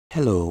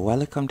Hello,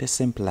 welcome to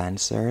Simple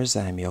Answers.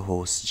 I'm your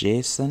host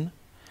Jason.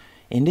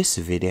 In this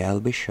video,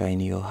 I'll be showing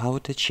you how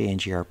to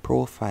change your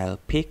profile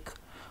pic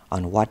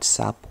on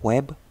WhatsApp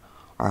web,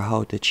 or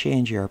how to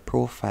change your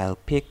profile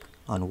pic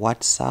on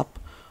WhatsApp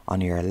on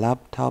your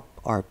laptop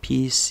or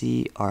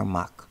PC or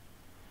Mac.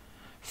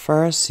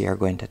 First, you're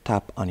going to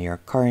tap on your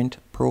current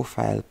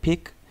profile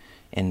pic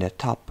in the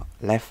top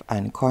left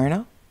hand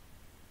corner.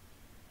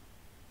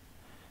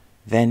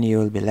 Then you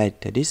will be led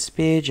to this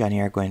page and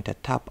you're going to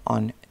tap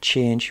on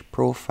change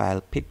profile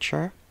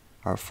picture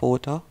or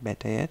photo,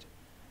 better yet.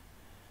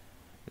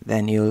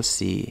 Then you'll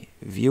see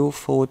view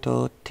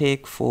photo,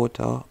 take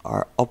photo,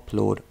 or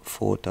upload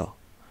photo.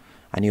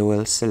 And you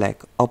will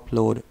select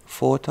upload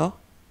photo.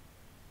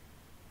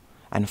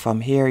 And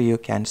from here you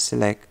can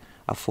select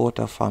a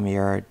photo from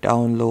your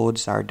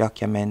downloads or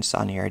documents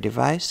on your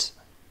device.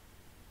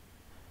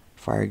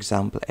 For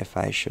example, if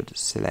I should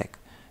select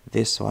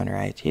this one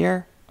right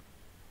here,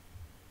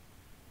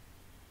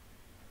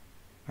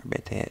 or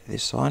better yet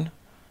this one,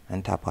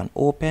 and tap on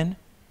open,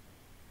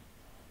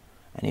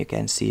 and you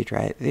can see it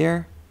right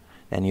there.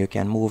 Then you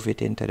can move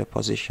it into the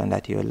position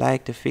that you would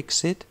like to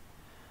fix it,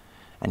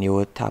 and you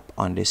will tap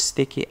on the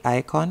sticky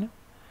icon,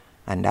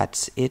 and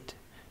that's it.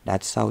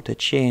 That's how to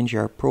change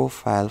your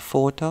profile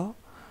photo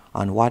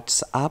on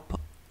WhatsApp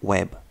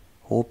web.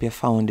 Hope you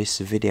found this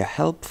video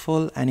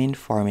helpful and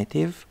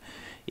informative.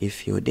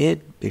 If you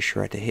did, be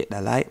sure to hit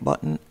the like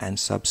button and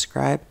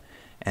subscribe,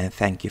 and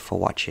thank you for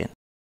watching.